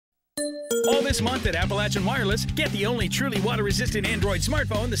All this month at Appalachian Wireless, get the only truly water-resistant Android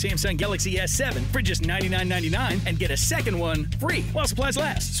smartphone, the Samsung Galaxy S7, for just $99.99 and get a second one free while supplies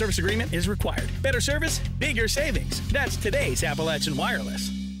last. Service agreement is required. Better service, bigger savings. That's today's Appalachian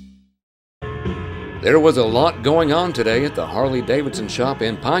Wireless. There was a lot going on today at the Harley-Davidson shop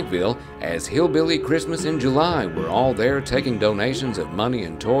in Pikeville as Hillbilly Christmas in July were all there taking donations of money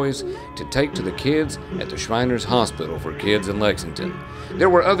and toys to take to the kids at the Shriners Hospital for Kids in Lexington.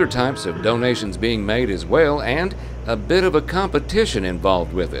 There were other types of donations being made as well, and a bit of a competition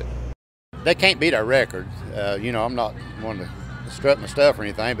involved with it. They can't beat our record. I'm not one to strut my stuff or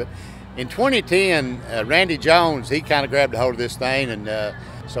anything, but in 2010, Randy Jones, he kind of grabbed a hold of this thing, and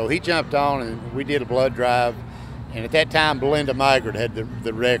so he jumped on and we did a blood drive. And at that time, Belinda Maggard had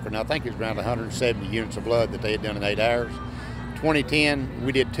the record. And I think it was around 170 units of blood that they had done in 8 hours. 2010,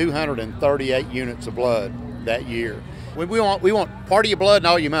 we did 238 units of blood that year. We want part of your blood and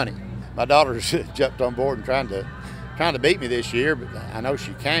all your money. My daughter's jumped on board and trying to beat me this year, but I know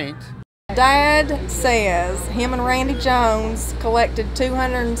she can't. Dad says him and Randy Jones collected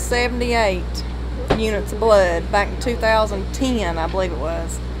 278 units of blood back in 2010, I believe it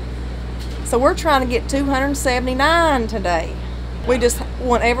was. So we're trying to get 279 today. We just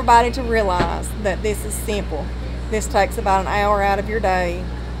want everybody to realize that this is simple. This takes about an hour out of your day.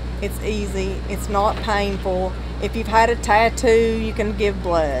 It's easy, it's not painful. If you've had a tattoo, you can give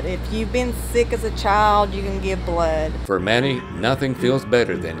blood. If you've been sick as a child, you can give blood. For many, nothing feels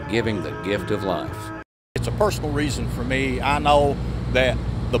better than giving the gift of life. It's a personal reason for me. I know that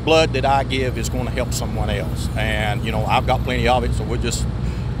the blood that I give is going to help someone else. And, I've got plenty of it, so we're just,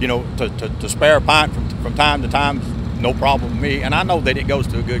 to spare a pint from time to time is no problem with me. And I know that it goes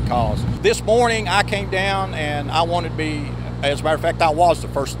to a good cause. This morning I came down and I wanted to be, as a matter of fact, I was the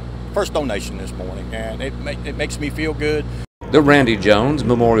first donation this morning, and it makes me feel good. The Randy Jones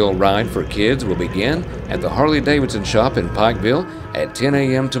Memorial Ride for Kids will begin at the Harley-Davidson shop in Pikeville at 10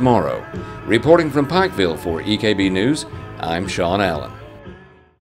 a.m. tomorrow. Reporting from Pikeville for EKB News, I'm Sean Allen.